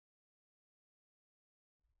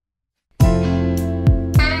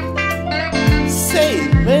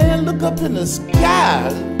look up in the sky.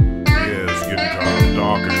 Yeah, it's getting kind of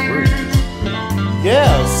dark and gray.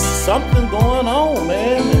 Yeah, something going on,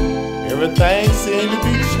 man. Everything seems to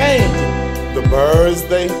be changing. The birds,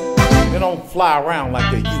 they don't fly around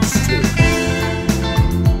like they used to.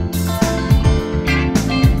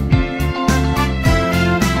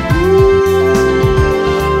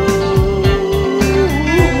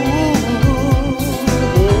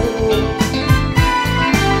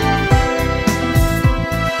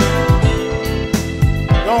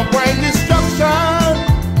 Don't bring destruction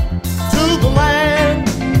to the land.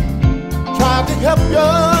 Try to help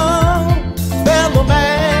your fellow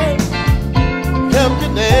man. Help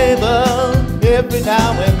your neighbor every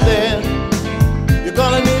now and then. You're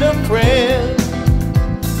gonna need a friend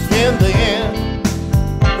in the end.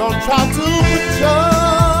 Don't try to put your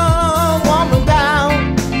woman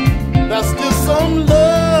down. There's still some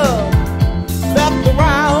love left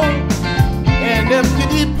around. And if you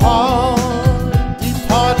depart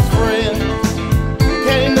friends, you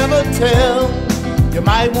can't never tell. You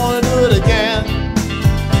might want to do it again.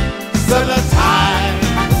 So the time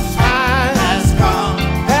has come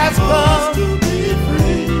to be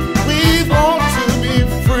free. We want to be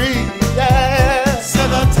free, yeah. So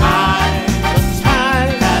the time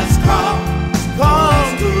has come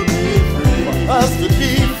to be free. For us to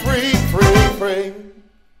be free, free, free.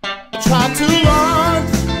 Try to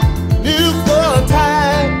launch nuclear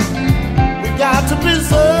attack. We got to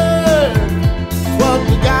preserve what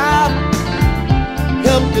we got.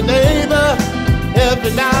 Help your neighbor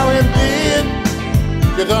every now and then.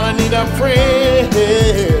 You're gonna need a friend